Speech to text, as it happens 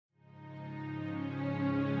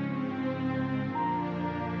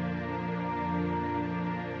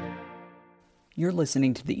You're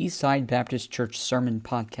listening to the Eastside Baptist Church Sermon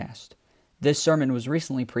Podcast. This sermon was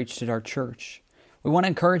recently preached at our church. We want to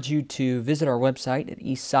encourage you to visit our website at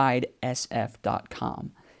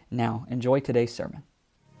eastsidesf.com. Now, enjoy today's sermon.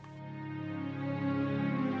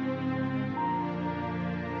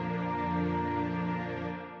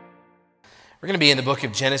 We're going to be in the book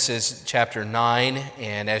of Genesis chapter 9,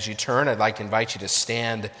 and as you turn, I'd like to invite you to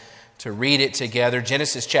stand to read it together.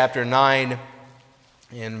 Genesis chapter 9,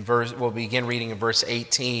 we'll begin reading in verse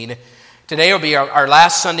 18. Today will be our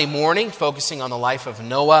last Sunday morning, focusing on the life of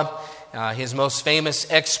Noah, his most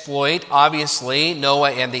famous exploit, obviously,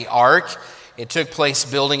 Noah and the ark. It took place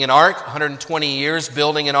building an ark, 120 years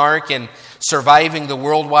building an ark and surviving the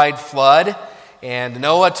worldwide flood. And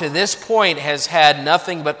Noah, to this point, has had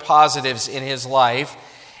nothing but positives in his life.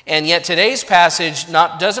 And yet today's passage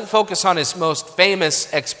doesn't focus on his most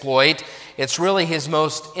famous exploit. It's really his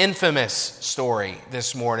most infamous story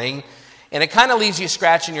this morning. And it kind of leaves you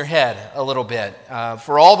scratching your head a little bit.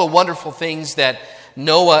 For all the wonderful things that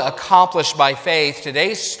Noah accomplished by faith,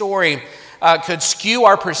 today's story could skew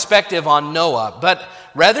our perspective on Noah. But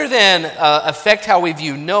rather than affect how we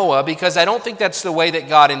view Noah, because I don't think that's the way that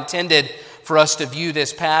God intended for us to view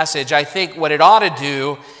this passage, I think what it ought to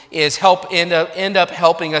do is end up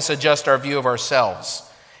helping us adjust our view of ourselves.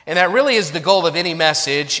 And that really is the goal of any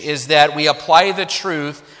message, is that we apply the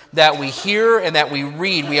truth that we hear and that we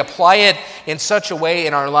read. We apply it in such a way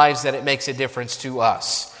in our lives that it makes a difference to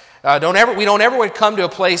us. We don't ever come to a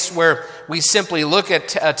place where we simply look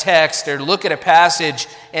at a text or look at a passage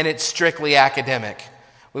and it's strictly academic.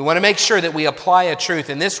 We want to make sure that we apply a truth,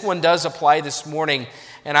 and this one does apply this morning.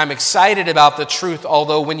 And I'm excited about the truth,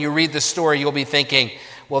 although when you read the story, you'll be thinking,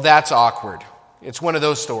 well, that's awkward. It's one of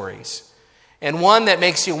those stories. And one that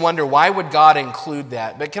makes you wonder, why would God include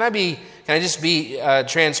that? But can I just be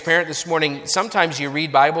transparent this morning? Sometimes you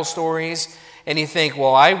read Bible stories and you think,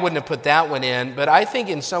 well, I wouldn't have put that one in. But I think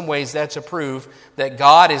in some ways that's a proof that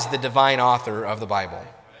God is the divine author of the Bible.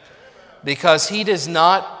 Because He does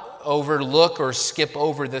not overlook or skip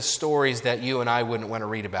over the stories that you and I wouldn't want to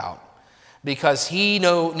read about. Because He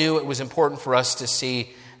knew it was important for us to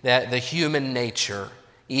see that the human nature,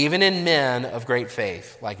 even in men of great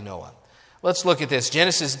faith like Noah. Let's look at this.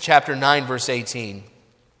 Genesis chapter 9, verse 18.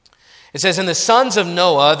 It says, "And the sons of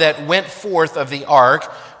Noah that went forth of the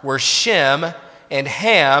ark were Shem and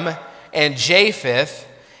Ham and Japheth,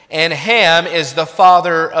 and Ham is the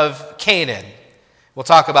father of Canaan." We'll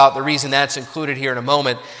talk about the reason that's included here in a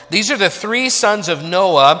moment. These are the three sons of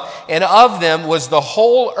Noah, and of them was the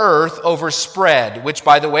whole earth overspread, which,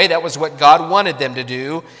 by the way, that was what God wanted them to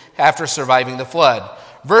do after surviving the flood.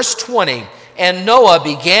 Verse 20, "And Noah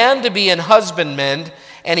began to be an husbandman,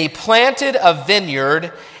 and he planted a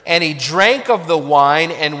vineyard, and he drank of the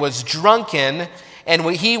wine and was drunken,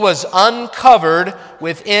 and he was uncovered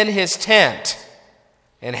within his tent.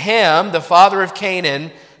 And Ham, the father of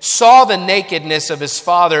Canaan, saw the nakedness of his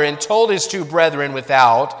father and told his two brethren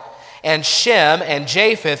without. And Shem and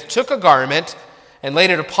Japheth took a garment and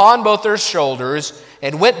laid it upon both their shoulders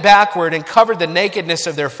and went backward and covered the nakedness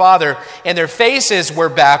of their father. And their faces were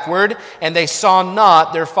backward, and they saw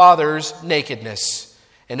not their father's nakedness.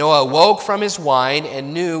 And Noah awoke from his wine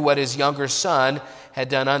and knew what his younger son had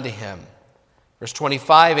done unto him." Verse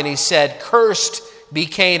 25, "And he said, Cursed be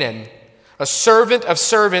Canaan. A servant of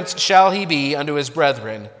servants shall he be unto his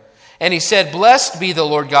brethren. And he said, Blessed be the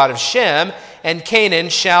Lord God of Shem, and Canaan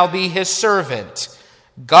shall be his servant.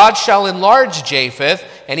 God shall enlarge Japheth,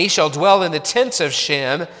 and he shall dwell in the tents of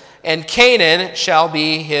Shem, and Canaan shall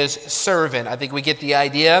be his servant." I think we get the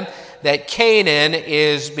idea that Canaan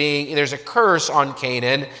there's a curse on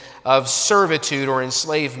Canaan of servitude or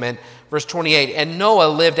enslavement. Verse 28, "And Noah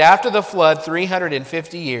lived after the flood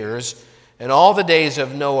 350 years, and all the days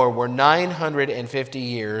of Noah were 950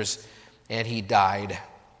 years, and he died."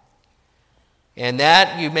 And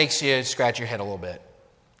that makes you scratch your head a little bit.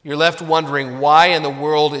 You're left wondering, why in the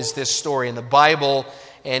world is this story in the Bible?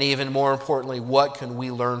 And even more importantly, what can we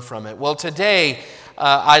learn from it? Well, today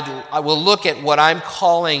I will look at what I'm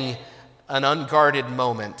calling an unguarded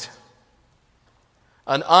moment.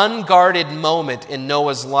 An unguarded moment in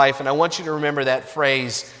Noah's life. And I want you to remember that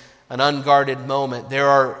phrase, an unguarded moment. There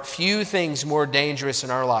are few things more dangerous in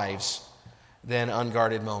our lives than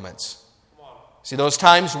unguarded moments. See, those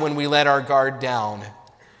times when we let our guard down.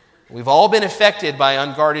 We've all been affected by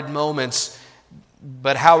unguarded moments,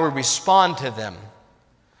 but how we respond to them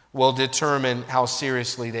will determine how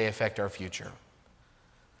seriously they affect our future.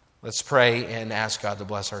 Let's pray and ask God to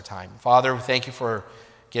bless our time. Father, we thank you for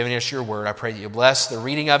giving us your word. I pray that you bless the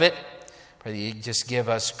reading of it. Pray that you just give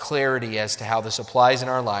us clarity as to how this applies in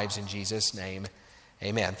our lives. In Jesus' name,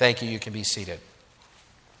 amen. Thank you. You can be seated.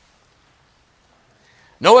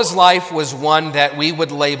 Noah's life was one that we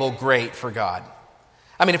would label great for God.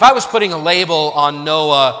 I mean, if I was putting a label on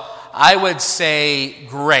Noah, I would say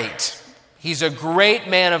great. He's a great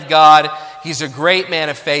man of God. He's a great man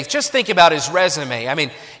of faith. Just think about his resume. I mean,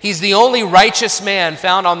 he's the only righteous man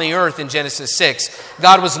found on the earth in Genesis 6.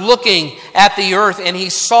 God was looking at the earth and he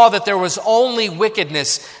saw that there was only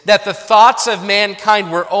wickedness, that the thoughts of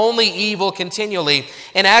mankind were only evil continually.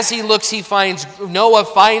 And as he looks, Noah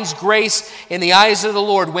finds grace in the eyes of the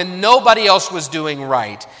Lord when nobody else was doing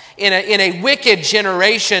right. In a wicked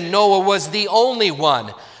generation, Noah was the only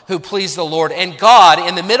one who pleased the Lord. And God,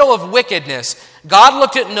 in the middle of wickedness, God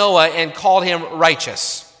looked at Noah and called him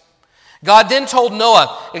righteous. God then told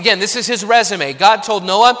Noah, again, this is his resume. God told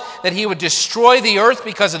Noah that he would destroy the earth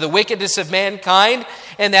because of the wickedness of mankind,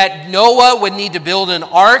 and that Noah would need to build an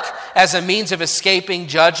ark as a means of escaping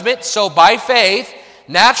judgment. So by faith,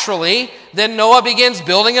 naturally, then Noah begins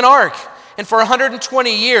building an ark. And for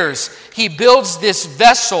 120 years, he builds this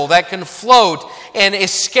vessel that can float and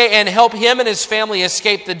escape and help him and his family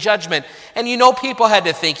escape the judgment. And people had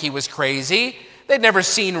to think he was crazy. They'd never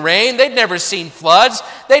seen rain. They'd never seen floods.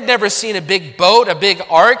 They'd never seen a big boat, a big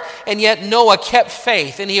ark. And yet Noah kept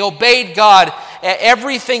faith and he obeyed God at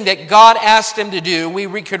everything that God asked him to do.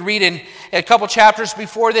 We could read in a couple chapters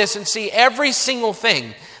before this and see every single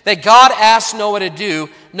thing that God asked Noah to do,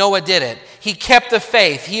 Noah did it. He kept the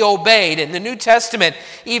faith. He obeyed. And the New Testament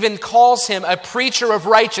even calls him a preacher of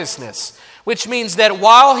righteousness, which means that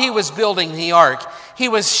while he was building the ark, he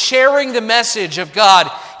was sharing the message of God.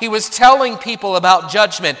 He was telling people about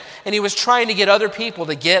judgment, and he was trying to get other people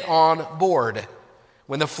to get on board.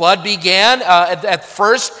 When the flood began, at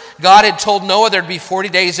first, God had told Noah there'd be 40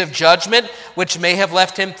 days of judgment, which may have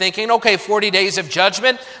left him thinking, okay, 40 days of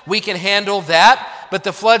judgment, we can handle that. But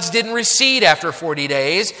the floods didn't recede after 40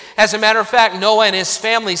 days. As a matter of fact, Noah and his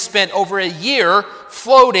family spent over a year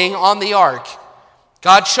floating on the ark.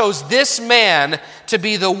 God chose this man to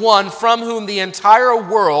be the one from whom the entire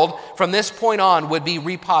world from this point on would be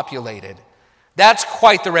repopulated. That's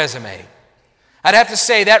quite the resume. I'd have to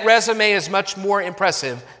say that resume is much more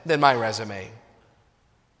impressive than my resume.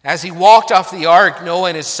 As he walked off the ark, Noah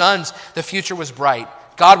and his sons, the future was bright.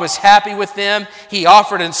 God was happy with them. He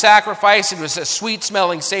offered in sacrifice. It was a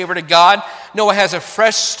sweet-smelling savor to God. Noah has a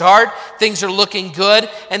fresh start. Things are looking good.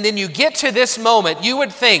 And then you get to this moment, you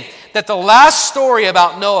would think that the last story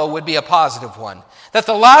about Noah would be a positive one. That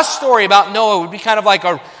the last story about Noah would be kind of like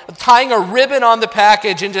tying a ribbon on the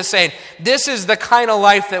package and just saying, this is the kind of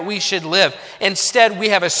life that we should live. Instead, we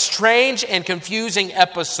have a strange and confusing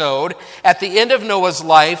episode at the end of Noah's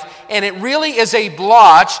life, and it really is a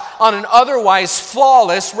blotch on an otherwise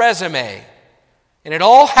flawless resume. And it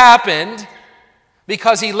all happened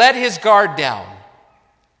because he let his guard down.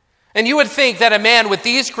 And you would think that a man with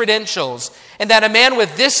these credentials and that a man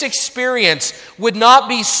with this experience would not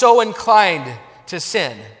be so inclined to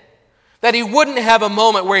sin, that he wouldn't have a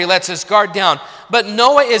moment where he lets his guard down. But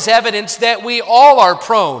Noah is evidence that we all are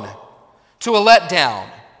prone to a letdown.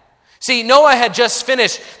 See, Noah had just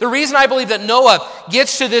finished. The reason I believe that Noah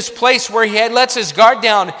gets to this place where he lets his guard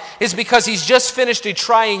down is because he's just finished a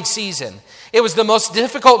trying season. It was the most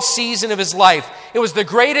difficult season of his life. It was the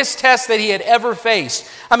greatest test that he had ever faced.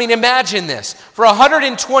 I mean, imagine this. For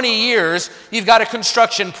 120 years, you've got a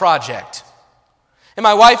construction project. And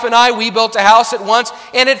my wife and I, we built a house at once,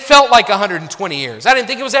 and it felt like 120 years. I didn't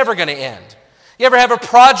think it was ever going to end. You ever have a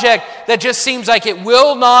project that just seems like it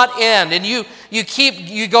will not end, and you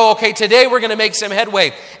go, okay, today we're going to make some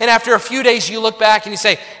headway. And after a few days, you look back and you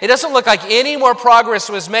say, it doesn't look like any more progress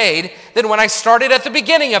was made than when I started at the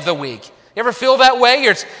beginning of the week. You ever feel that way?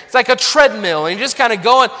 It's like a treadmill, and you're just kind of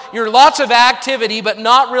going, you're lots of activity, but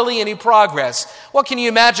not really any progress. What can you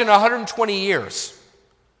imagine 120 years?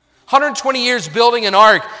 120 years building an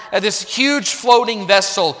ark, this huge floating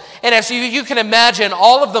vessel. And as you can imagine,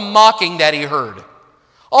 all of the mocking that he heard,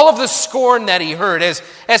 all of the scorn that he heard, as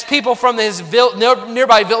people from his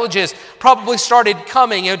nearby villages probably started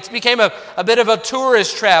coming. It became a bit of a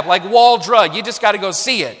tourist trap, like Wall Drug. You just got to go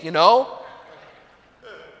see it, you know?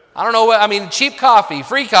 I don't know, cheap coffee,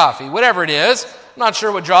 free coffee, whatever it is. I'm not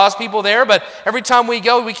sure what draws people there, but every time we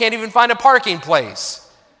go, we can't even find a parking place.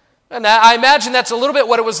 And I imagine that's a little bit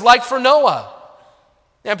what it was like for Noah.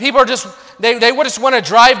 And people are just, they would just want to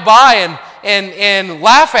drive by and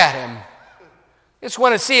laugh at him. Just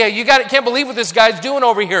want to see, can't believe what this guy's doing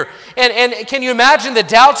over here. And can you imagine the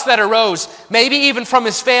doubts that arose, maybe even from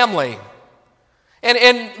his family?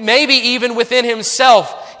 And maybe even within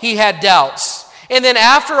himself, he had doubts. And then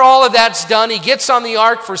after all of that's done, he gets on the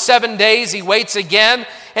ark for 7 days, he waits again,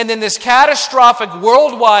 and then this catastrophic,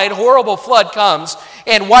 worldwide, horrible flood comes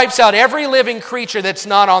and wipes out every living creature that's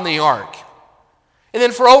not on the ark. And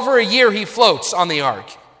then for over a year, he floats on the ark.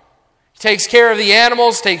 He takes care of the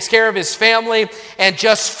animals, takes care of his family, and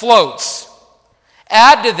just floats.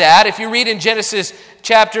 Add to that, if you read in Genesis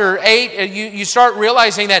chapter 8, you start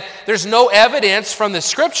realizing that there's no evidence from the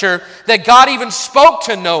Scripture that God even spoke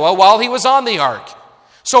to Noah while he was on the ark.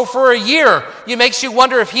 So for a year, it makes you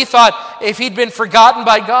wonder if he'd been forgotten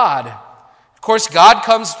by God. Of course, God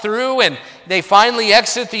comes through and they finally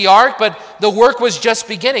exit the ark, but the work was just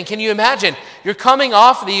beginning. Can you imagine? You're coming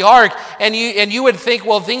off the ark and you would think,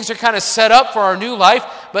 well, things are kind of set up for our new life.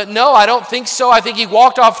 But no, I don't think so. I think he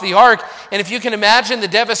walked off the ark. And if you can imagine the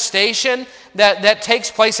devastation that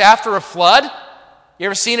takes place after a flood. You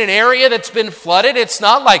ever seen an area that's been flooded? It's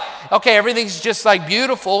not like, okay, everything's just like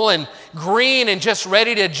beautiful and green and just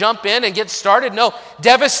ready to jump in and get started. No,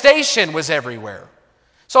 devastation was everywhere.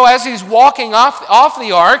 So as he's walking off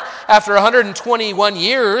the ark after 121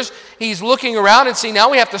 years, he's looking around and seeing, now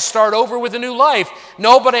we have to start over with a new life.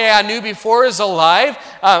 Nobody I knew before is alive.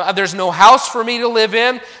 There's no house for me to live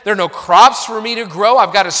in. There are no crops for me to grow.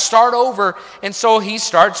 I've got to start over. And so he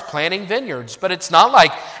starts planting vineyards. But it's not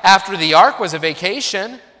like after the ark was a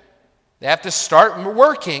vacation. They have to start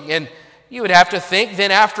working. And you would have to think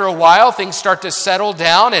then after a while things start to settle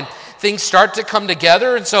down and things start to come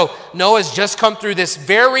together. And so Noah's just come through this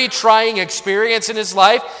very trying experience in his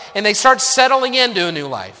life, and they start settling into a new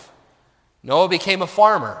life. Noah became a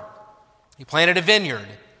farmer. He planted a vineyard.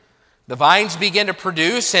 The vines begin to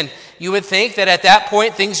produce, and you would think that at that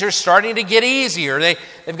point things are starting to get easier.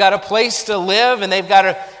 They've got a place to live, and they've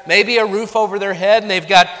got maybe a roof over their head, and they've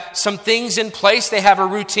got some things in place. They have a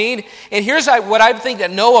routine. And here's what I think that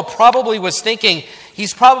Noah probably was thinking.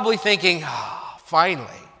 He's probably thinking, finally.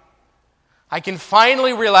 I can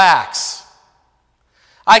finally relax.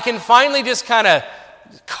 I can finally just kind of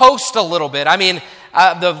coast a little bit. I mean,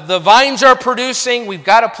 the vines are producing. We've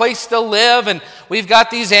got a place to live, and we've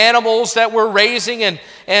got these animals that we're raising,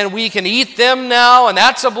 and we can eat them now, and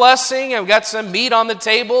that's a blessing. And we've got some meat on the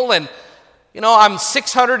table, and I'm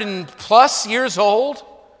 600 and plus years old.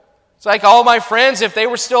 It's like all my friends, if they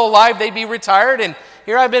were still alive, they'd be retired, and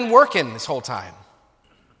here I've been working this whole time.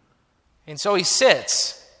 And so he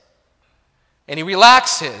sits. And he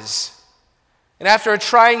relaxes. And after a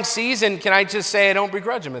trying season, can I just say I don't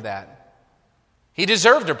begrudge him of that. He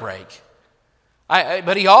deserved a break.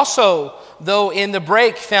 But he also, though in the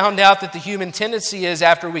break, found out that the human tendency is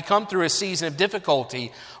after we come through a season of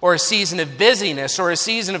difficulty or a season of busyness or a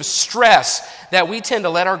season of stress that we tend to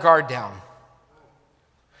let our guard down.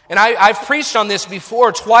 And I've preached on this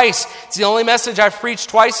before twice. It's the only message I've preached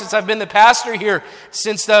twice since I've been the pastor here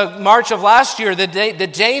since the March of last year, the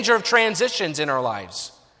danger of transitions in our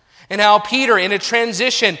lives. And how Peter, in a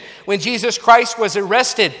transition, when Jesus Christ was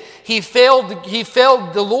arrested, he failed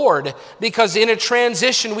the Lord because in a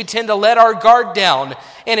transition we tend to let our guard down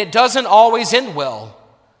and it doesn't always end well.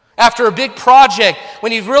 After a big project,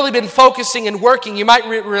 when you've really been focusing and working, you might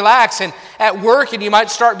relax and at work and you might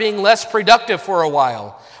start being less productive for a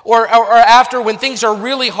while. Or after when things are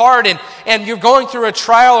really hard and you're going through a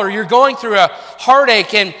trial or you're going through a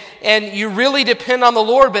heartache and you really depend on the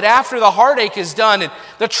Lord, but after the heartache is done and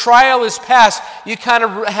the trial is past, you kind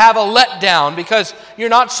of have a letdown because you're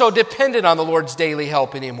not so dependent on the Lord's daily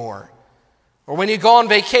help anymore. Or when you go on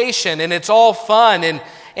vacation and it's all fun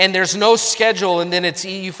and there's no schedule and then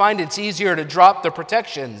you find it's easier to drop the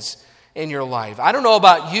protections in your life. I don't know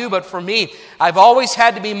about you, but for me, I've always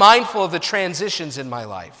had to be mindful of the transitions in my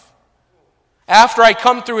life. After I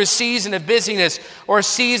come through a season of busyness or a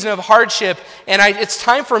season of hardship, and it's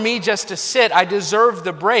time for me just to sit, I deserve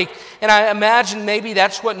the break. And I imagine maybe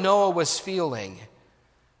that's what Noah was feeling.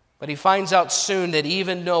 But he finds out soon that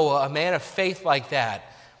even Noah, a man of faith like that,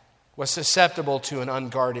 was susceptible to an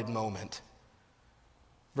unguarded moment.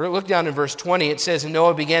 Look down in verse 20. It says, and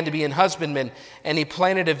Noah began to be an husbandman, and he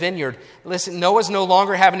planted a vineyard. Listen, Noah's no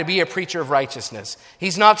longer having to be a preacher of righteousness.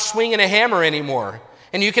 He's not swinging a hammer anymore.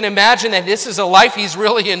 And you can imagine that this is a life he's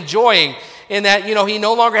really enjoying in that, he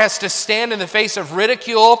no longer has to stand in the face of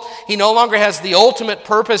ridicule. He no longer has the ultimate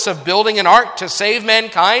purpose of building an ark to save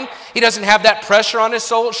mankind. He doesn't have that pressure on his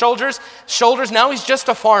shoulders. Now he's just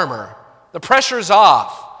a farmer. The pressure's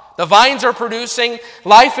off. The vines are producing,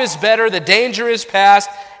 life is better, the danger is past,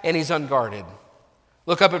 and he's unguarded.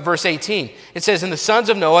 Look up at verse 18. It says, and the sons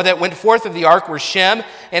of Noah that went forth of the ark were Shem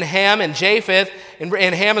and Ham and Japheth, and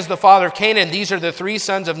Ham is the father of Canaan. These are the three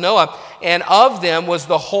sons of Noah, and of them was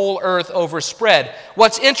the whole earth overspread.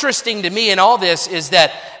 What's interesting to me in all this is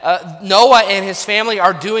that Noah and his family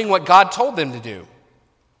are doing what God told them to do.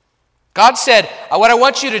 God said, what I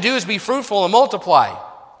want you to do is be fruitful and multiply.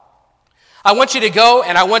 I want you to go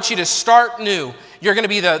and I want you to start new. You're going to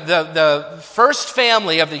be the first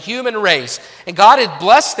family of the human race. And God had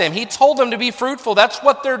blessed them. He told them to be fruitful. That's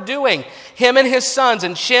what they're doing. Him and his sons,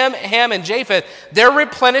 and Shem, Ham, and Japheth, they're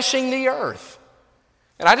replenishing the earth.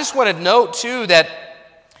 And I just want to note, too, that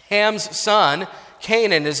Ham's son,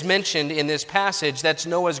 Canaan, is mentioned in this passage. That's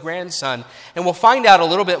Noah's grandson. And we'll find out a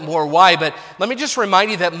little bit more why. But let me just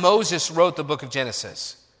remind you that Moses wrote the book of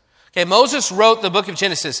Genesis. Okay, Moses wrote the book of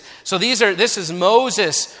Genesis. So this is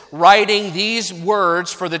Moses writing these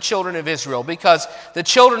words for the children of Israel, because the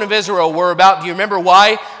children of Israel were about, do you remember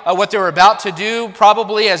why? What they were about to do,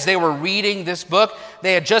 probably as they were reading this book?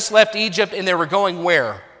 They had just left Egypt and they were going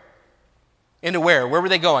where? Into where? Where were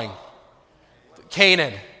they going?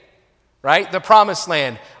 Canaan, right? The promised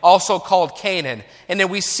land, also called Canaan. And then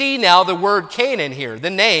we see now the word Canaan here, the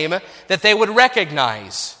name that they would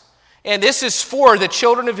recognize. And this is for the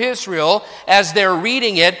children of Israel as they're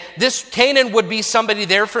reading it. This Canaan would be somebody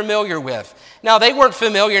they're familiar with. Now, they weren't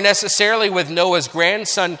familiar necessarily with Noah's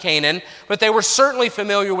grandson Canaan, but they were certainly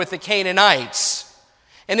familiar with the Canaanites.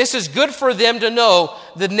 And this is good for them to know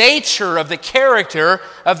the nature of the character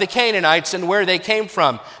of the Canaanites and where they came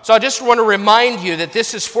from. So I just want to remind you that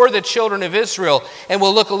this is for the children of Israel. And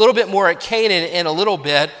we'll look a little bit more at Canaan in a little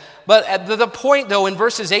bit. But at the point, though, in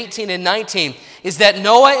verses 18 and 19, is that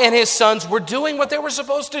Noah and his sons were doing what they were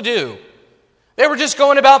supposed to do. They were just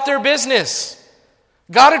going about their business.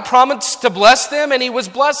 God had promised to bless them, and he was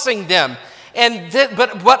blessing them.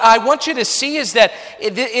 But what I want you to see is that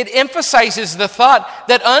it emphasizes the thought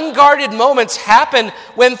that unguarded moments happen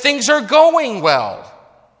when things are going well,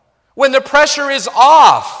 when the pressure is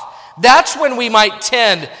off. That's when we might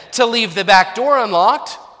tend to leave the back door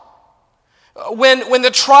unlocked. When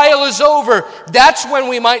the trial is over, that's when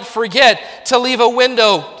we might forget to leave a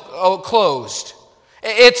window closed.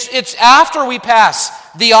 It's after we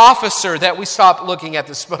pass the officer that we stop looking at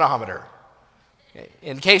the speedometer.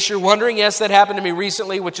 In case you're wondering, yes, that happened to me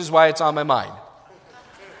recently, which is why it's on my mind.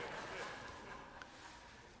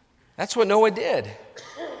 That's what Noah did.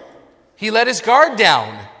 He let his guard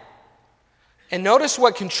down. And notice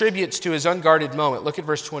what contributes to his unguarded moment. Look at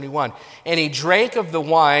verse 21. And he drank of the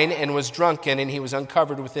wine and was drunken, and he was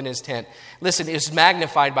uncovered within his tent. Listen, it was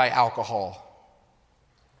magnified by alcohol.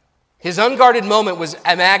 His unguarded moment was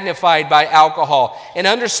magnified by alcohol. And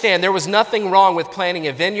understand, there was nothing wrong with planting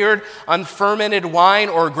a vineyard, unfermented wine,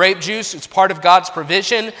 or grape juice. It's part of God's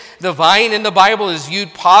provision. The vine in the Bible is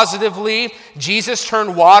viewed positively. Jesus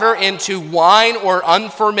turned water into wine or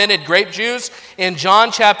unfermented grape juice in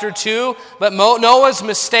John chapter 2. But Noah's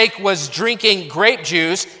mistake was drinking grape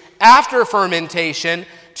juice after fermentation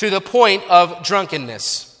to the point of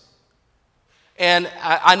drunkenness. And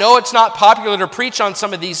I know it's not popular to preach on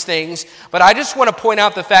some of these things, but I just want to point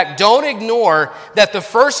out the fact, don't ignore that the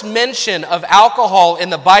first mention of alcohol in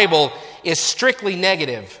the Bible is strictly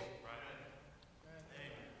negative.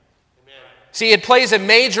 See, it plays a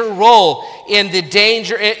major role in the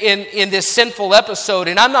danger, in this sinful episode.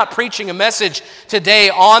 And I'm not preaching a message today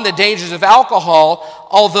on the dangers of alcohol,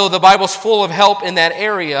 although the Bible's full of help in that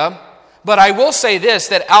area. But I will say this,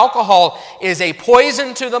 that alcohol is a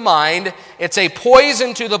poison to the mind, it's a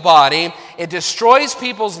poison to the body, it destroys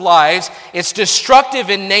people's lives, it's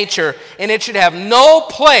destructive in nature, and it should have no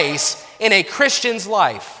place in a Christian's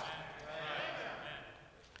life.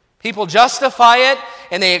 People justify it,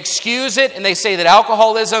 and they excuse it, and they say that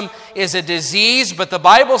alcoholism is a disease, but the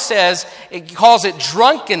Bible says, it calls it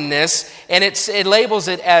drunkenness, and it labels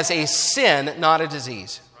it as a sin, not a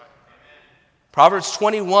disease. Proverbs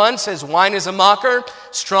 21 says, wine is a mocker,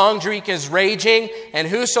 strong drink is raging, and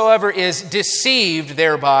whosoever is deceived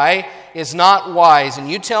thereby is not wise. And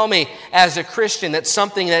you tell me, as a Christian, that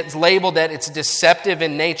something that's labeled that it's deceptive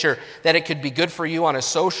in nature, that it could be good for you on a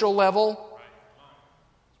social level?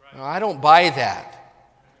 No, I don't buy that.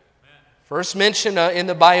 First mention in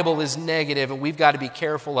the Bible is negative, and we've got to be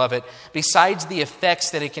careful of it. Besides the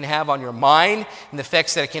effects that it can have on your mind and the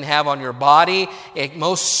effects that it can have on your body, it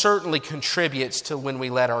most certainly contributes to when we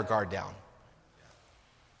let our guard down.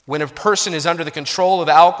 When a person is under the control of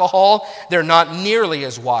alcohol, they're not nearly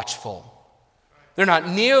as watchful. They're not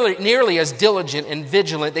nearly as diligent and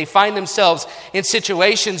vigilant. They find themselves in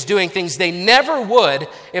situations doing things they never would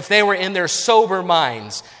if they were in their sober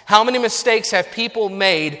minds. How many mistakes have people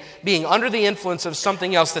made being under the influence of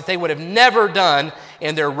something else that they would have never done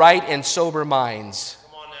in their right and sober minds?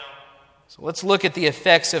 Come on now. So let's look at the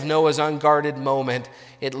effects of Noah's unguarded moment.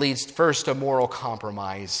 It leads first to moral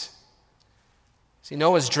compromise. See,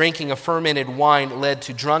 Noah's drinking of fermented wine led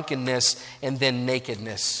to drunkenness and then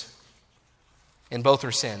nakedness. And both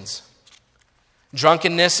are sins.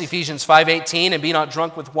 Drunkenness, Ephesians 5:18, and be not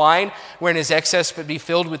drunk with wine, wherein is excess, but be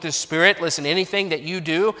filled with the Spirit. Listen, anything that you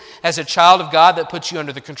do as a child of God that puts you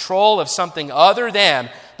under the control of something other than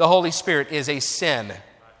the Holy Spirit is a sin.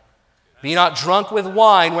 Be not drunk with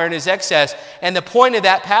wine, wherein is excess. And the point of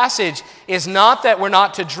that passage is not that we're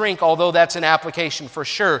not to drink, although that's an application for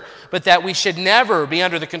sure, but that we should never be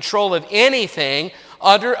under the control of anything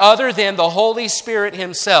other than the Holy Spirit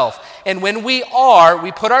Himself. And when we are,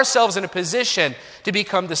 we put ourselves in a position to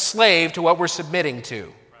become the slave to what we're submitting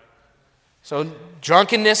to. So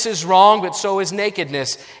drunkenness is wrong, but so is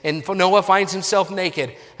nakedness. And Noah finds himself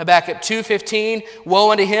naked. Habakkuk 2:15, woe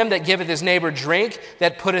unto him that giveth his neighbor drink,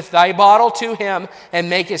 that putteth thy bottle to him, and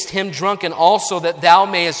makest him drunken also, that thou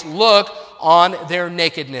mayest look on their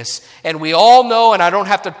nakedness. And we all know, and I don't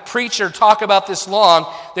have to preach or talk about this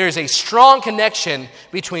long, there is a strong connection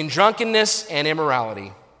between drunkenness and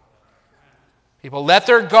immorality. People let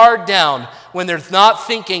their guard down when they're not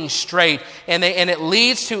thinking straight, and it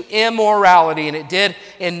leads to immorality, and it did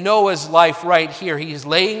in Noah's life right here. He's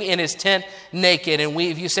laying in his tent naked, and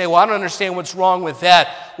if you say, well, I don't understand what's wrong with that,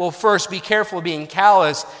 well, first, be careful of being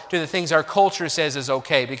callous to the things our culture says is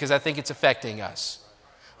okay, because I think it's affecting us.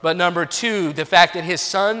 But number two, the fact that his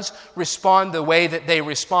sons respond the way that they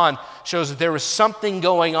respond shows that there was something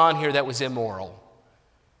going on here that was immoral.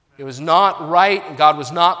 It was not right, and God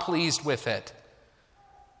was not pleased with it.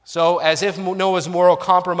 So, as if Noah's moral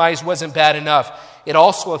compromise wasn't bad enough, it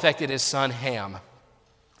also affected his son Ham.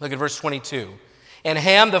 Look at verse 22. And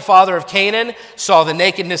Ham, the father of Canaan, saw the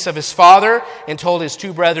nakedness of his father and told his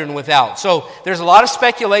two brethren without. So, there's a lot of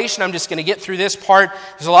speculation. I'm just going to get through this part.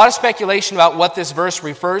 There's a lot of speculation about what this verse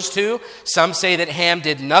refers to. Some say that Ham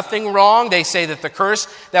did nothing wrong. They say that the curse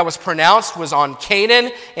that was pronounced was on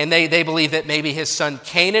Canaan, and they believe that maybe his son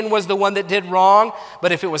Canaan was the one that did wrong.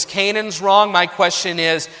 But if it was Canaan's wrong, my question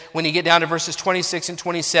is, when you get down to verses 26 and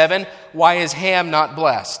 27, why is Ham not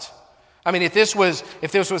blessed? I mean, if this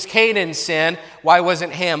was Canaan's sin, why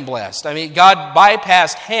wasn't Ham blessed? I mean, God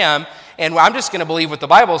bypassed Ham, and I'm just going to believe what the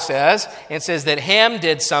Bible says. It says that Ham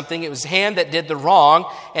did something. It was Ham that did the wrong,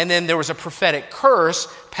 and then there was a prophetic curse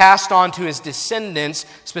passed on to his descendants,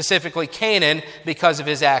 specifically Canaan, because of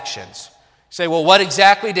his actions. You say, well, what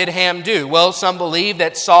exactly did Ham do? Well, some believe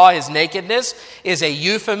that saw his nakedness is a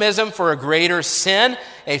euphemism for a greater sin,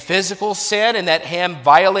 a physical sin, and that Ham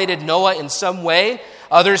violated Noah in some way.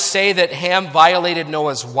 Others say that Ham violated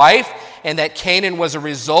Noah's wife and that Canaan was a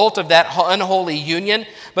result of that unholy union.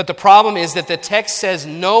 But the problem is that the text says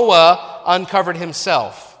Noah uncovered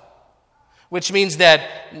himself, which means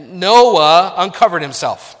that Noah uncovered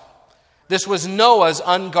himself. This was Noah's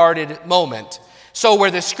unguarded moment. So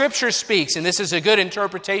where the Scripture speaks, and this is a good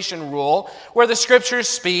interpretation rule, where the Scripture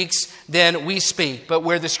speaks, then we speak. But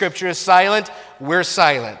where the Scripture is silent, we're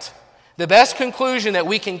silent. The best conclusion that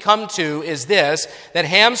we can come to is this, that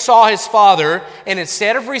Ham saw his father, and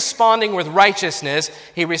instead of responding with righteousness,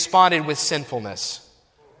 he responded with sinfulness.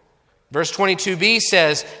 Verse 22b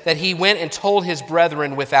says that he went and told his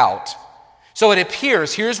brethren without. So it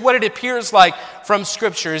appears, here's what it appears like from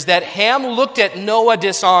Scripture, is that Ham looked at Noah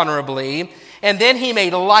dishonorably, and then he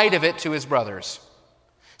made light of it to his brothers.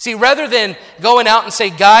 See, rather than going out and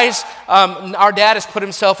say, guys, our dad has put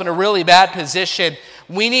himself in a really bad position,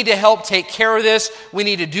 we need to help take care of this. We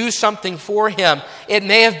need to do something for him. It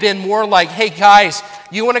may have been more like, hey guys,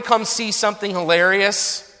 you want to come see something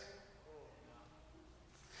hilarious?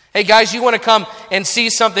 Hey guys, you want to come and see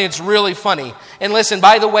something that's really funny? And listen,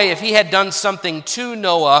 by the way, if he had done something to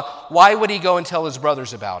Noah, why would he go and tell his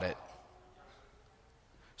brothers about it?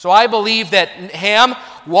 So I believe that Ham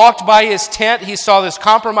walked by his tent. He saw this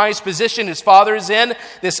compromised position his father's in,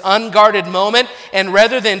 this unguarded moment. And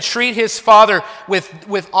rather than treat his father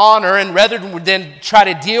with honor and rather than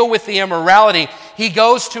try to deal with the immorality, he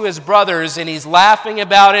goes to his brothers and he's laughing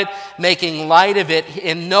about it, making light of it.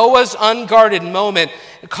 In Noah's unguarded moment,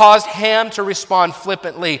 it caused Ham to respond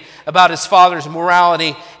flippantly about his father's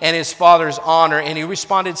morality and his father's honor, and he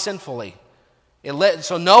responded sinfully.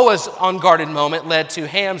 So Noah's unguarded moment led to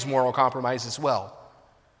Ham's moral compromise as well.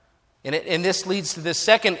 And this leads to the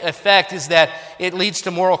second effect, is that it leads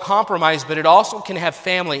to moral compromise, but it also can have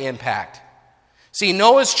family impact. See,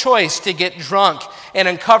 Noah's choice to get drunk and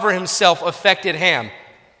uncover himself affected Ham.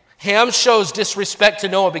 Ham shows disrespect to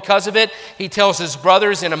Noah because of it. He tells his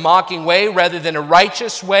brothers in a mocking way rather than a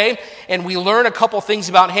righteous way. And we learn a couple things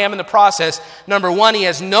about Ham in the process. Number one, he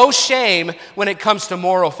has no shame when it comes to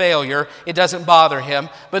moral failure. It doesn't bother him.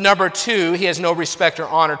 But number two, he has no respect or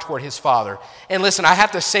honor toward his father. And listen, I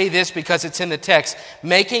have to say this because it's in the text.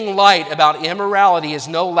 Making light about immorality is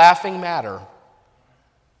no laughing matter.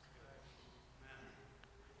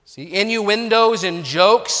 See, innuendos and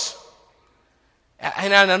jokes.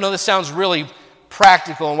 And I know this sounds really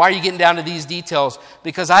practical, and why are you getting down to these details?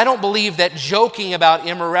 Because I don't believe that joking about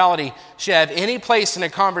immorality should have any place in a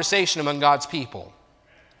conversation among God's people.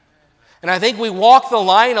 And I think we walk the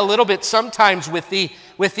line a little bit sometimes with the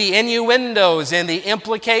innuendos and the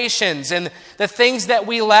implications and the things that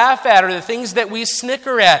we laugh at or the things that we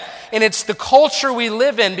snicker at. And it's the culture we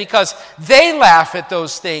live in because they laugh at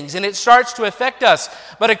those things and it starts to affect us.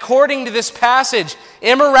 But according to this passage,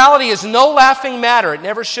 immorality is no laughing matter. It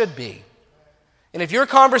never should be. And if your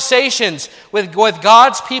conversations with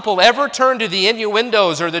God's people ever turn to the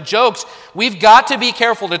innuendos or the jokes, we've got to be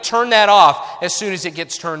careful to turn that off as soon as it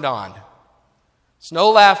gets turned on. It's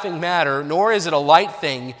no laughing matter, nor is it a light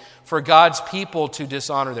thing for God's people to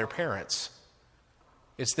dishonor their parents.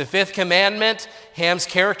 It's the fifth commandment. Ham's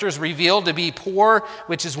character is revealed to be poor,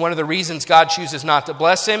 which is one of the reasons God chooses not to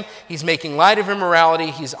bless him. He's making light of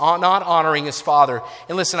immorality. He's not honoring his father.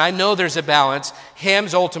 And listen, I know there's a balance.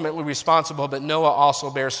 Ham's ultimately responsible, but Noah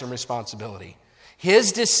also bears some responsibility.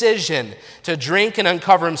 His decision to drink and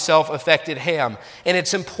uncover himself affected Ham. And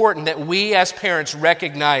it's important that we as parents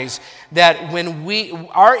recognize that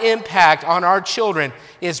our impact on our children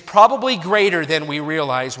is probably greater than we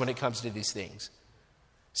realize when it comes to these things.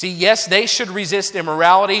 See, yes, they should resist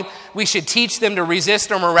immorality. We should teach them to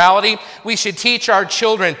resist immorality. We should teach our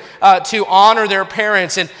children to honor their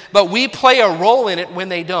parents. But we play a role in it when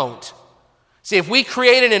they don't. See, if we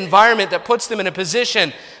create an environment that puts them in a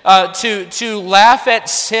position to laugh at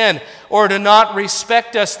sin or to not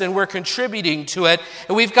respect us, then we're contributing to it.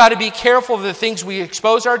 And we've got to be careful of the things we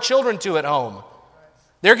expose our children to at home.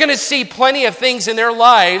 They're going to see plenty of things in their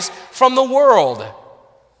lives from the world.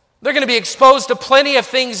 They're going to be exposed to plenty of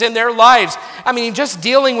things in their lives. I mean, just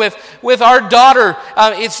dealing with our daughter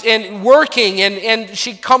and working, and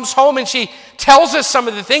she comes home and she tells us some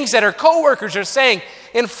of the things that her coworkers are saying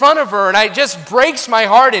in front of her, and it just breaks my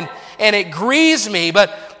heart and it grieves me.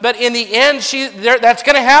 But in the end, that's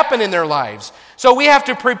going to happen in their lives. So we have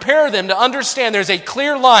to prepare them to understand there's a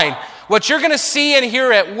clear line. What you're going to see and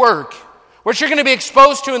hear at work, what you're going to be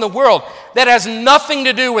exposed to in the world, that has nothing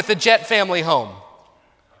to do with the Jet family home.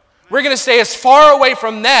 We're going to stay as far away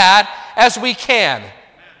from that as we can.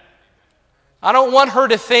 I don't want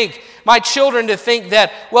my children to think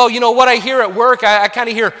that, well, you know, what I hear at work, I kind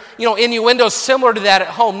of hear, innuendos similar to that at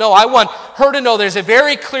home. No, I want her to know there's a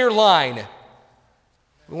very clear line.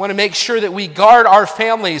 We want to make sure that we guard our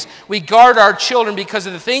families, we guard our children, because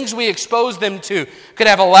of the things we expose them to could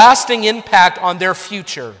have a lasting impact on their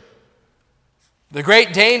future. The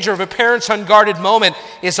great danger of a parent's unguarded moment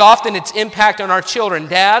is often its impact on our children.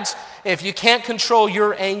 Dads, if you can't control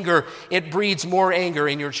your anger, it breeds more anger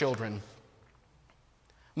in your children.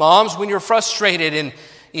 Moms, when you're frustrated and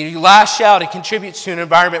you lash out, it contributes to an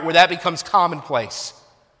environment where that becomes commonplace.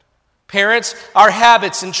 Parents, our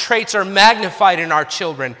habits and traits are magnified in our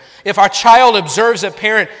children. If our child observes a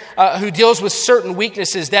parent who deals with certain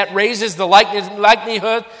weaknesses, that raises the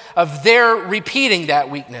likelihood of their repeating that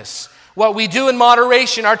weakness. What we do in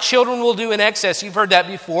moderation, our children will do in excess. You've heard that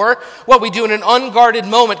before. What we do in an unguarded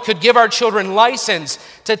moment could give our children license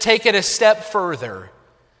to take it a step further.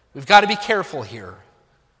 We've got to be careful here.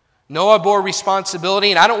 Noah bore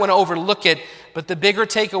responsibility, and I don't want to overlook it, but the bigger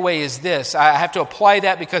takeaway is this. I have to apply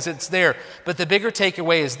that because it's there. But the bigger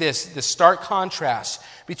takeaway is this, the stark contrast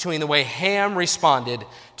between the way Ham responded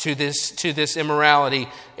to this immorality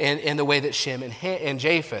and the way that Shem and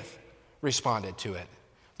Japheth responded to it.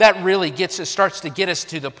 That really starts to get us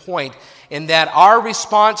to the point in that our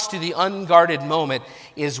response to the unguarded moment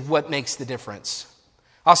is what makes the difference.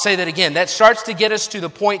 I'll say that again. That starts to get us to the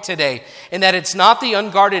point today in that it's not the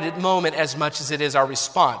unguarded moment as much as it is our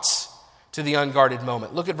response to the unguarded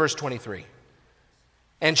moment. Look at verse 23.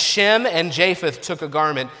 And Shem and Japheth took a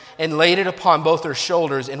garment and laid it upon both their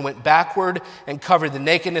shoulders and went backward and covered the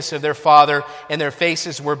nakedness of their father, and their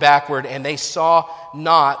faces were backward, and they saw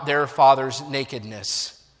not their father's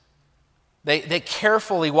nakedness. They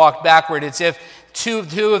carefully walked backward. It's if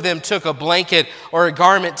two of them took a blanket or a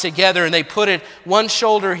garment together and they put it one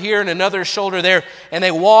shoulder here and another shoulder there, and they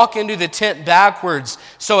walk into the tent backwards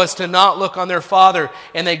so as to not look on their father.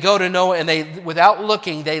 And they go to Noah and without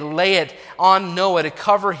looking, they lay it on Noah to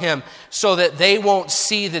cover him so that they won't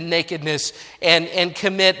see the nakedness and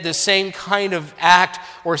commit the same kind of act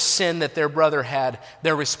or sin that their brother had.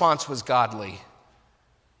 Their response was godly.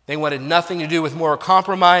 They wanted nothing to do with moral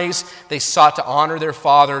compromise. They sought to honor their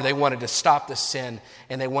father. They wanted to stop the sin,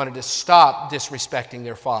 and they wanted to stop disrespecting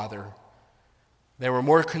their father. They were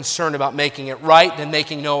more concerned about making it right than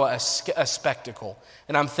making Noah a spectacle.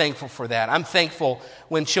 And I'm thankful for that. I'm thankful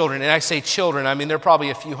when children, and I say children, I mean they're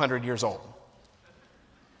probably a few hundred years old.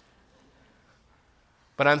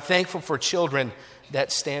 But I'm thankful for children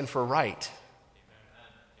that stand for right.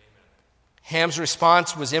 Ham's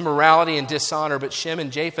response was immorality and dishonor, but Shem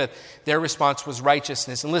and Japheth, their response was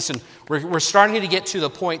righteousness. And listen, we're starting to get to the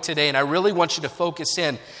point today, and I really want you to focus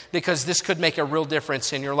in because this could make a real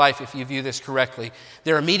difference in your life if you view this correctly.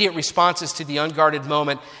 Their immediate responses to the unguarded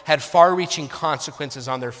moment had far-reaching consequences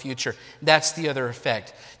on their future. That's the other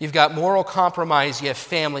effect. You've got moral compromise, you have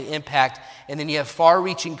family impact, and then you have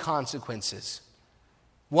far-reaching consequences.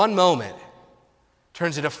 One moment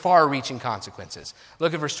turns into far-reaching consequences.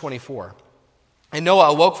 Look at verse 24. And Noah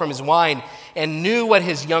awoke from his wine and knew what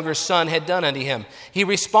his younger son had done unto him. He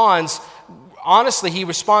responds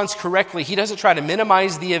correctly. He doesn't try to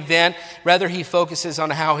minimize the event. Rather, he focuses on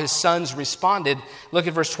how his sons responded. Look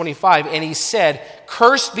at verse 25. And he said,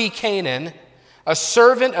 Cursed be Canaan, a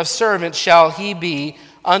servant of servants shall he be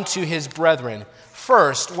unto his brethren.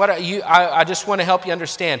 First, I just want to help you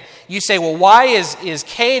understand. You say, well, why is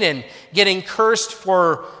Canaan getting cursed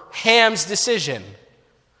for Ham's decision?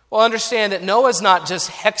 Well, understand that Noah's not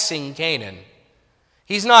just hexing Canaan.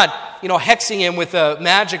 He's not, hexing him with a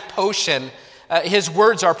magic potion. His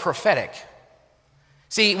words are prophetic.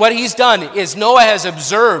 See, what he's done is Noah has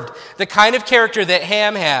observed the kind of character that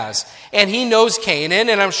Ham has, and he knows Canaan,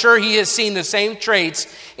 and I'm sure he has seen the same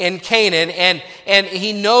traits in Canaan, and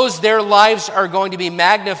he knows their lives are going to be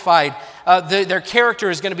magnified. Their character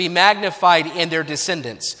is going to be magnified in their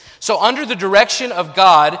descendants. So under the direction of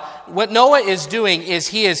God, what Noah is doing is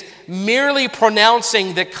he is merely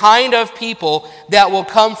pronouncing the kind of people that will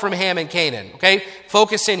come from Ham and Canaan. Okay?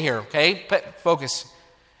 Focus in here, okay? Focus.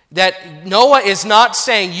 That Noah is not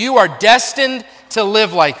saying you are destined to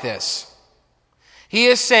live like this. He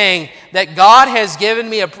is saying that God has given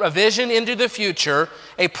me a vision into the future,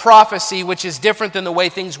 a prophecy which is different than the way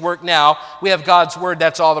things work now. We have God's word,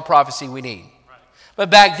 that's all the prophecy we need. But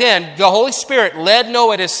back then, the Holy Spirit led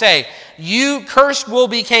Noah to say, you cursed will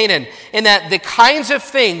be Canaan, and that the kinds of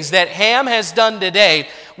things that Ham has done today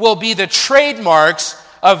will be the trademarks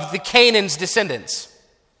of the Canaan's descendants.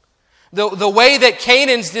 The way that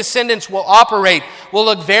Canaan's descendants will operate will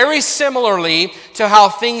look very similarly to how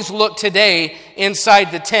things look today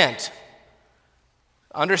inside the tent.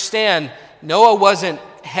 Understand, Noah wasn't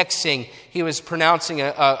hexing. He was pronouncing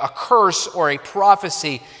a curse or a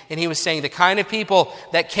prophecy, and he was saying the kind of people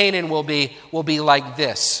that Canaan will be like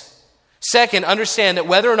this. Second, understand that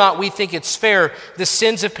whether or not we think it's fair, the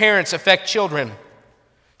sins of parents affect children.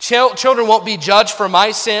 Children won't be judged for my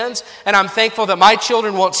sins, and I'm thankful that my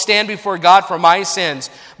children won't stand before God for my sins,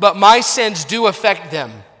 but my sins do affect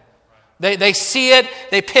them. They see it,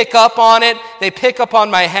 they pick up on it, they pick up on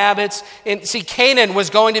my habits. And see, Canaan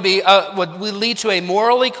was going to be, would lead to a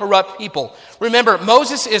morally corrupt people. Remember,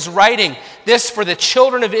 Moses is writing this for the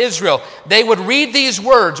children of Israel. They would read these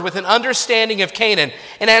words with an understanding of Canaan.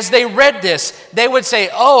 And as they read this, they would say,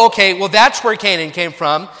 oh, okay, well, that's where Canaan came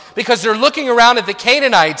from. Because they're looking around at the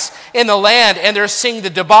Canaanites in the land and they're seeing the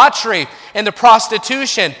debauchery and the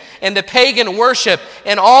prostitution and the pagan worship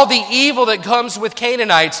and all the evil that comes with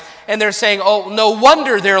Canaanites. And they're saying, oh, no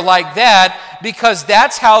wonder they're like that, because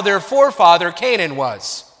that's how their forefather Canaan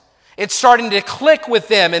was. It's starting to click with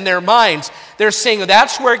them in their minds. They're saying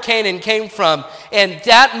that's where Canaan came from. And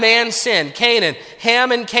that man's sin, Canaan,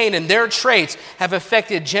 Ham and Canaan, their traits have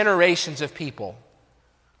affected generations of people.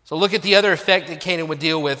 So look at the other effect that Canaan would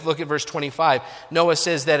deal with. Look at verse 25. Noah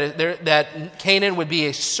says that Canaan would be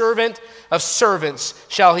a servant of servants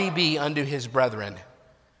shall he be unto his brethren.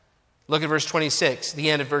 Look at verse 26, the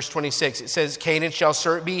end of verse 26. It says, Canaan shall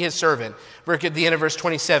be his servant. Look at the end of verse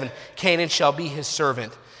 27. Canaan shall be his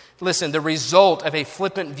servant. Listen, the result of a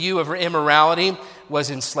flippant view of immorality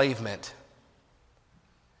was enslavement.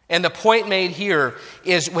 And the point made here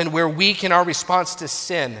is when we're weak in our response to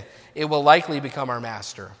sin, it will likely become our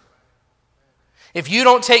master. If you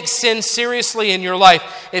don't take sin seriously in your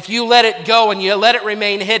life, if you let it go and you let it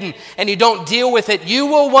remain hidden and you don't deal with it, you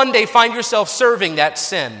will one day find yourself serving that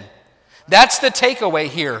sin. That's the takeaway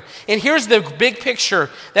here. And here's the big picture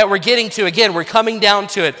that we're getting to. Again, we're coming down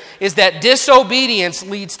to it, is that disobedience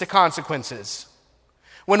leads to consequences.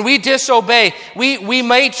 When we disobey, we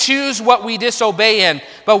may choose what we disobey in,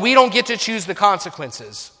 but we don't get to choose the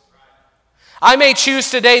consequences. I may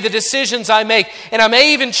choose today the decisions I make, and I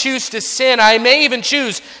may even choose to sin. I may even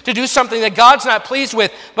choose to do something that God's not pleased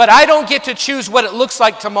with, but I don't get to choose what it looks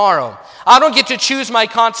like tomorrow. I don't get to choose my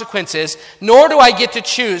consequences, nor do I get to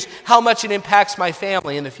choose how much it impacts my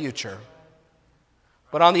family in the future.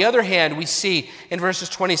 But on the other hand, we see in verses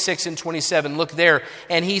 26 and 27, look there,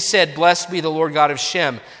 and he said, blessed be the Lord God of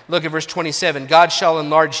Shem. Look at verse 27, God shall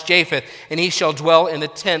enlarge Japheth, and he shall dwell in the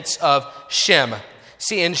tents of Shem.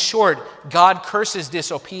 See, in short, God curses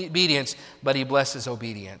disobedience, but he blesses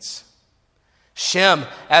obedience. Shem,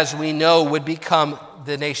 as we know, would become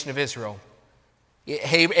the nation of Israel.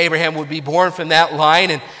 Abraham would be born from that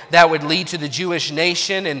line, and that would lead to the Jewish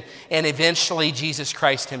nation, and eventually Jesus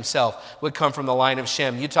Christ himself would come from the line of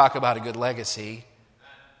Shem. You talk about a good legacy.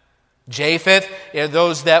 Japheth,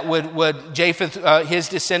 those that Japheth, his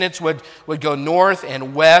descendants would go north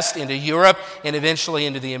and west into Europe and eventually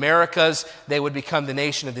into the Americas. They would become the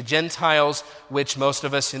nation of the Gentiles, which most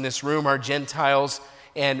of us in this room are Gentiles.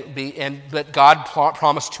 But God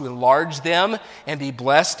promised to enlarge them and be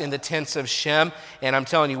blessed in the tents of Shem. And I'm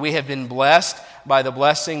telling you, we have been blessed by the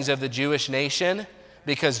blessings of the Jewish nation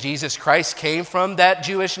because Jesus Christ came from that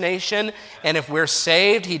Jewish nation. And if we're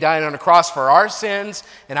saved, he died on a cross for our sins.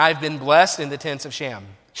 And I've been blessed in the tents of Shem.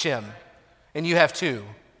 And you have too.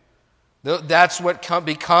 That's what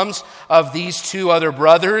becomes of these two other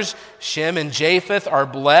brothers. Shem and Japheth are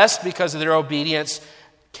blessed because of their obedience.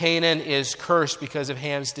 Canaan is cursed because of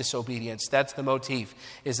Ham's disobedience. That's the motif,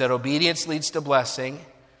 is that obedience leads to blessing.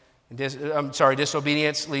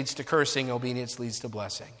 Disobedience leads to cursing. Obedience leads to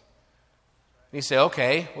blessing. And you say,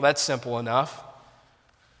 okay, well, that's simple enough.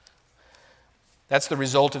 That's the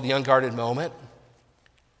result of the unguarded moment.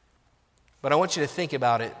 But I want you to think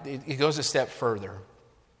about it. It goes a step further.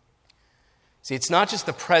 See, it's not just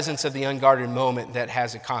the presence of the unguarded moment that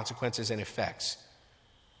has consequences and effects.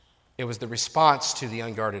 It was the response to the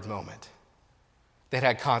unguarded moment that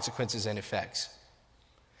had consequences and effects.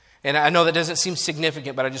 And I know that doesn't seem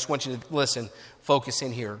significant, but I just want you to listen, focus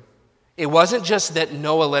in here. It wasn't just that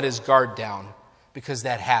Noah let his guard down, because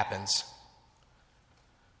that happens.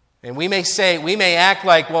 And we may act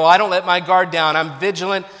like, well, I don't let my guard down. I'm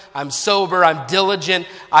vigilant, I'm sober, I'm diligent.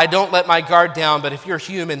 I don't let my guard down. But if you're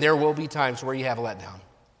human, there will be times where you have a letdown.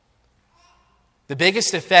 The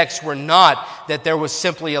biggest effects were not that there was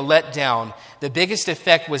simply a letdown. The biggest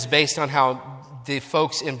effect was based on how the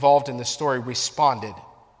folks involved in the story responded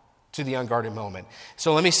to the unguarded moment.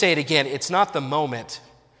 So let me say it again. It's not the moment.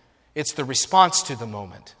 It's the response to the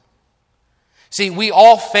moment. See, we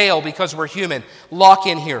all fail because we're human. Lock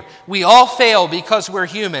in here. We all fail because we're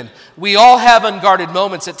human. We all have unguarded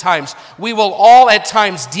moments at times. We will all at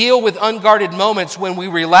times deal with unguarded moments when we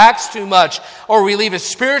relax too much or we leave a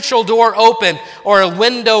spiritual door open or a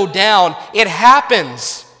window down. It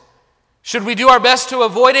happens. Should we do our best to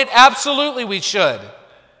avoid it? Absolutely we should.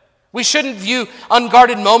 We shouldn't view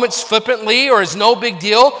unguarded moments flippantly or as no big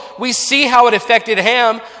deal. We see how it affected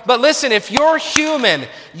Ham. But listen, if you're human,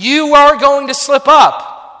 you are going to slip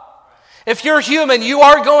up. If you're human, you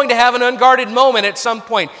are going to have an unguarded moment at some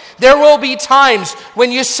point. There will be times when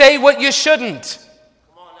you say what you shouldn't.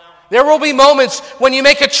 There will be moments when you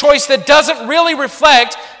make a choice that doesn't really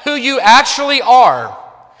reflect who you actually are.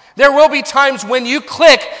 There will be times when you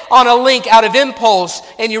click on a link out of impulse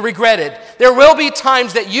and you regret it. There will be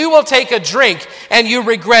times that you will take a drink and you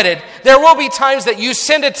regret it. There will be times that you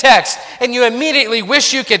send a text and you immediately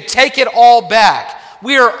wish you could take it all back.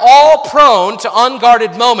 We are all prone to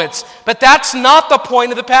unguarded moments, but that's not the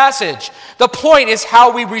point of the passage. The point is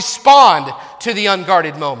how we respond to the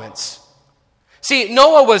unguarded moments. See,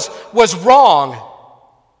 Noah was wrong.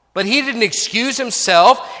 But he didn't excuse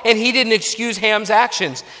himself, and he didn't excuse Ham's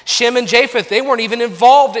actions. Shem and Japheth, they weren't even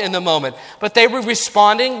involved in the moment, but they were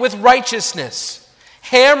responding with righteousness.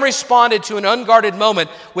 Ham responded to an unguarded moment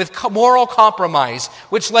with moral compromise,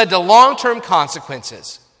 which led to long-term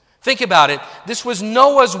consequences. Think about it. This was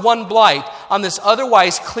Noah's one blight on this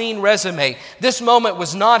otherwise clean resume. This moment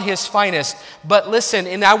was not his finest. But listen,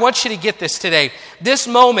 and I want you to get this today. This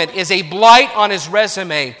moment is a blight on his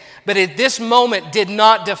resume. But this moment did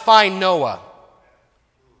not define Noah.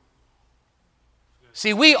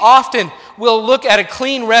 See, we often will look at a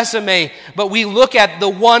clean resume, but we look at the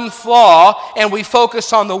one flaw and we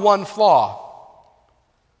focus on the one flaw.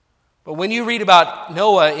 But when you read about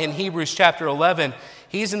Noah in Hebrews chapter 11,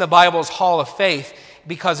 he's in the Bible's hall of faith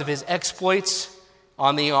because of his exploits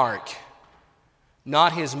on the ark,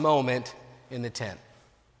 not his moment in the tent.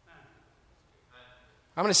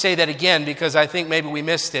 I'm going to say that again because I think maybe we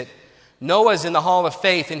missed it. Noah's in the hall of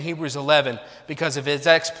faith in Hebrews 11 because of his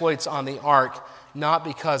exploits on the ark, not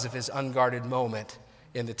because of his unguarded moment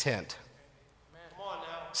in the tent.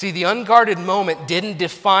 See, the unguarded moment didn't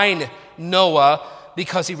define Noah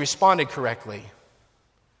because he responded correctly.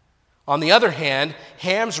 On the other hand,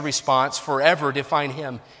 Ham's response forever defined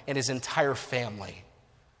him and his entire family.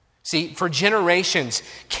 See, for generations,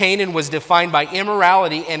 Canaan was defined by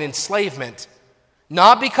immorality and enslavement,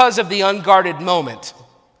 not because of the unguarded moment,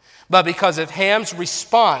 but because of Ham's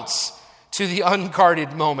response to the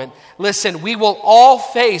unguarded moment. Listen, we will all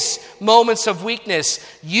face moments of weakness.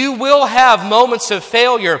 You will have moments of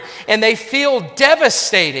failure, and they feel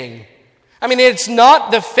devastating. I mean, it's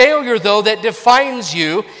not the failure, though, that defines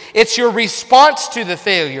you. It's your response to the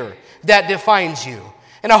failure that defines you.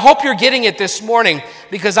 And I hope you're getting it this morning,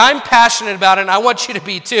 because I'm passionate about it, and I want you to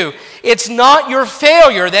be too. It's not your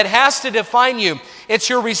failure that has to define you. It's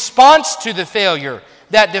your response to the failure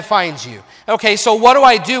that defines you. Okay, so what do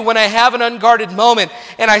I do when I have an unguarded moment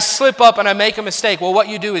and I slip up and I make a mistake? Well, what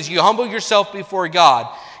you do is you humble yourself before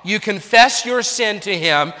God. You confess your sin to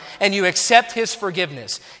Him and you accept His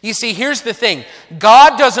forgiveness. You see, here's the thing.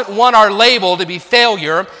 God doesn't want our label to be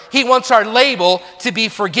failure. He wants our label to be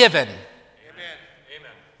forgiven.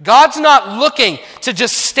 Amen. God's not looking to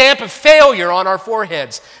just stamp a failure on our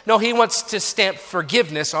foreheads. No, He wants to stamp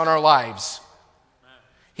forgiveness on our lives.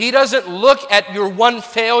 He doesn't look at your one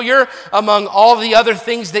failure among all the other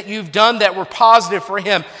things that you've done that were positive for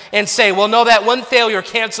Him and say, well, no, that one failure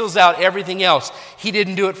cancels out everything else. He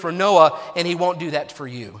didn't do it for Noah, and He won't do that for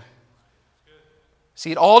you. See,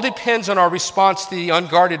 it all depends on our response to the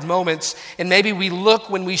unguarded moments, and maybe we look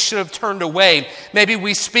when we should have turned away. Maybe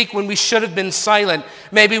we speak when we should have been silent.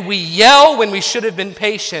 Maybe we yell when we should have been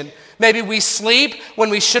patient. Maybe we sleep when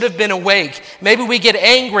we should have been awake. Maybe we get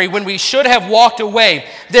angry when we should have walked away.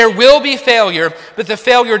 There will be failure, but the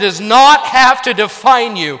failure does not have to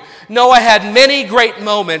define you. Noah had many great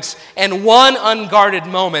moments and one unguarded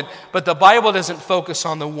moment, but the Bible doesn't focus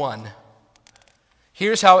on the one.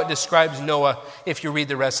 Here's how it describes Noah if you read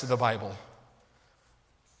the rest of the Bible.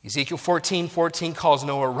 Ezekiel 14:14 calls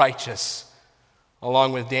Noah righteous,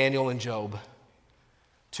 along with Daniel and Job.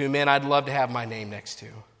 Two men I'd love to have my name next to.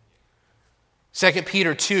 2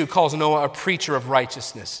 Peter 2 calls Noah a preacher of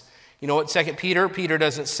righteousness. You know what 2 Peter? Peter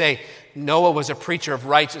doesn't say Noah was a preacher of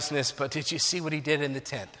righteousness, but did you see what he did in the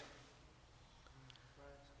tent?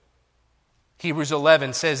 Hebrews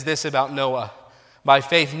 11 says this about Noah. By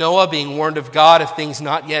faith Noah, being warned of God of things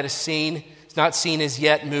not seen as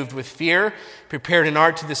yet, moved with fear, prepared an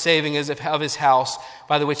ark to the saving of his house,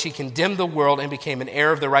 by the which he condemned the world and became an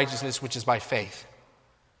heir of the righteousness which is by faith.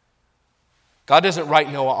 God doesn't write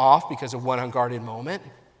Noah off because of one unguarded moment.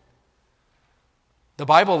 The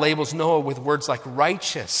Bible labels Noah with words like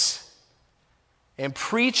righteous and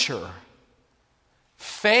preacher,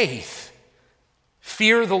 faith,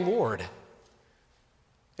 fear the Lord.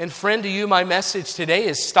 And friend, to you, my message today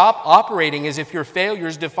is stop operating as if your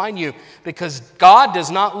failures define you, because God does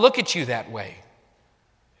not look at you that way.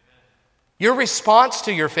 Your response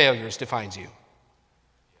to your failures defines you.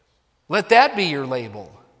 Let that be your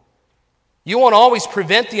label. You won't always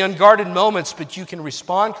prevent the unguarded moments, but you can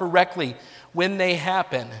respond correctly when they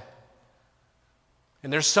happen.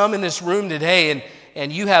 And there's some in this room today,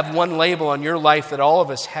 and you have one label on your life that all of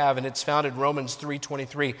us have, and it's found in Romans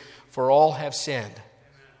 3:23, for all have sinned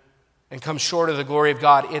and come short of the glory of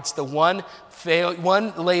God. It's the one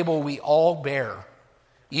label we all bear.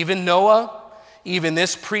 Even Noah, even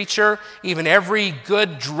this preacher, even every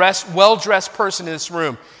well-dressed person in this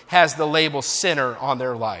room has the label sinner on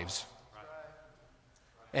their lives.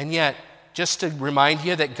 And yet, just to remind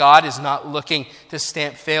you that God is not looking to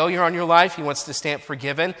stamp failure on your life. He wants to stamp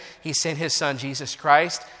forgiven. He sent His Son, Jesus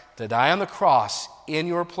Christ, to die on the cross in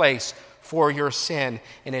your place for your sin.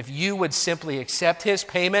 And if you would simply accept His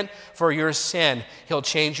payment for your sin, He'll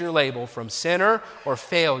change your label from sinner or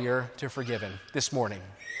failure to forgiven this morning.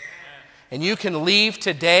 And you can leave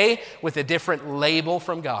today with a different label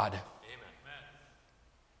from God.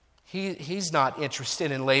 He's not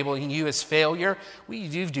interested in labeling you as failure.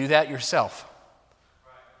 You do that yourself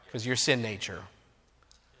because you're sin nature.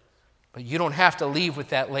 But you don't have to leave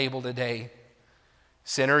with that label today.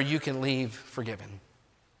 Sinner, you can leave forgiven.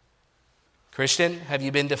 Christian, have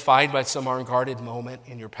you been defined by some unguarded moment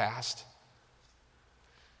in your past?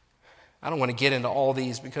 I don't want to get into all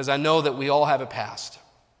these because I know that we all have a past.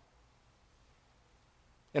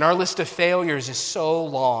 And our list of failures is so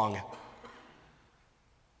long.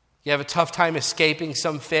 You have a tough time escaping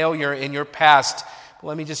some failure in your past. But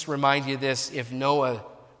let me just remind you this. If Noah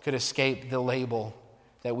could escape the label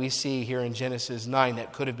that we see here in Genesis 9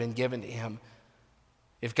 that could have been given to him,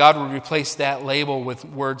 if God would replace that label with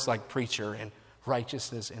words like preacher and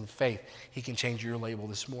righteousness and faith, He can change your label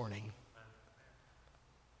this morning.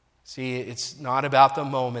 See, it's not about the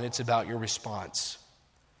moment, it's about your response.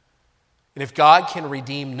 And if God can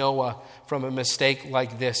redeem Noah from a mistake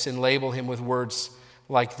like this and label him with words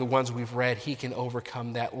like the ones we've read, He can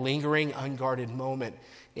overcome that lingering, unguarded moment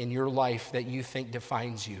in your life that you think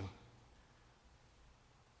defines you.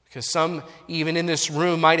 Because some, even in this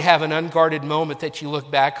room, might have an unguarded moment that you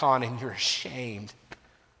look back on and you're ashamed.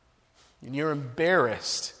 And you're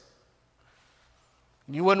embarrassed.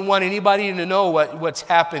 You wouldn't want anybody to know what's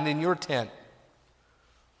happened in your tent.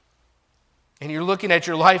 And you're looking at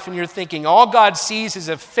your life and you're thinking, all God sees is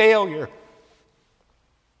a failure.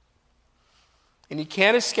 And you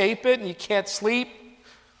can't escape it and you can't sleep.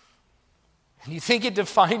 And you think it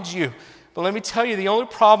defines you. But let me tell you, the only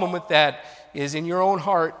problem with that is in your own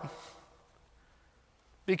heart.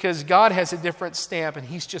 Because God has a different stamp and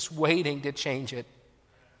He's just waiting to change it.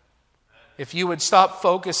 If you would stop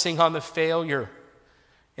focusing on the failure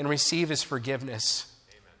and receive His forgiveness.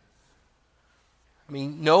 I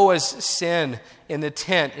mean, Noah's sin in the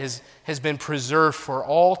tent has been preserved for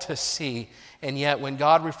all to see. And yet when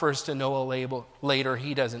God refers to Noah later,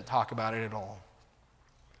 He doesn't talk about it at all.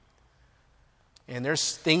 And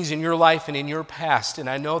there's things in your life and in your past, and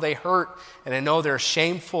I know they hurt, and I know they're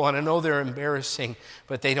shameful, and I know they're embarrassing,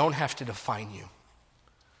 but they don't have to define you.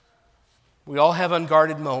 We all have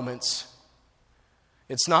unguarded moments.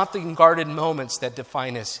 It's not the unguarded moments that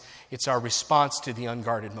define us. It's our response to the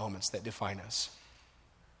unguarded moments that define us.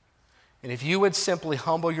 And if you would simply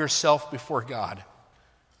humble yourself before God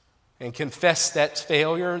and confess that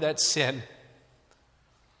failure, that sin,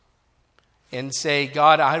 and say,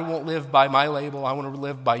 God, I won't live by my label. I want to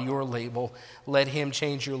live by your label. Let Him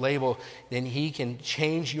change your label. Then He can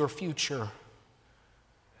change your future.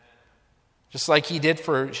 Just like He did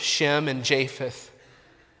for Shem and Japheth.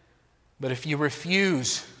 But if you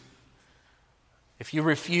refuse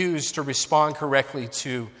to respond correctly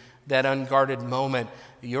to that unguarded moment,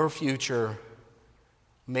 your future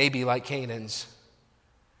may be like Canaan's,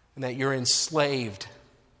 and that you're enslaved,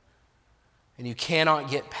 and you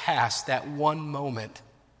cannot get past that one moment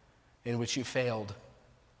in which you failed.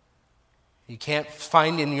 You can't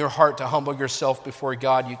find in your heart to humble yourself before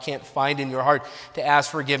God. You can't find in your heart to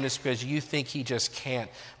ask forgiveness because you think He just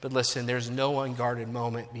can't. But listen, there's no unguarded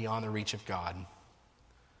moment beyond the reach of God.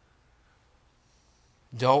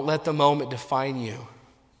 Don't let the moment define you.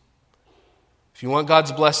 If you want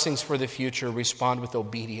God's blessings for the future, respond with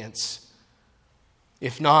obedience.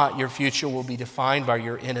 If not, your future will be defined by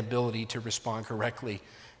your inability to respond correctly.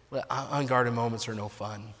 Unguarded moments are no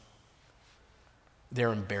fun.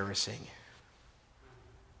 They're embarrassing.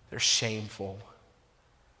 They're shameful.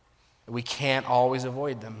 We can't always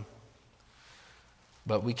avoid them,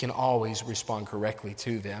 but we can always respond correctly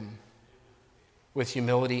to them with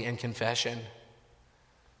humility and confession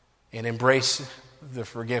and embrace the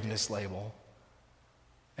forgiveness label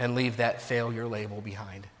and leave that failure label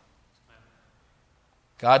behind.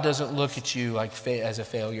 God doesn't look at you as a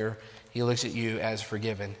failure. He looks at you as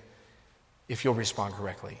forgiven if you'll respond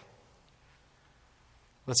correctly.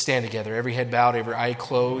 Let's stand together, every head bowed, every eye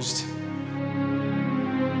closed.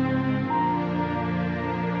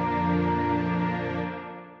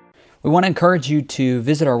 We want to encourage you to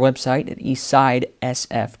visit our website at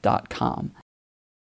eastsidesf.com.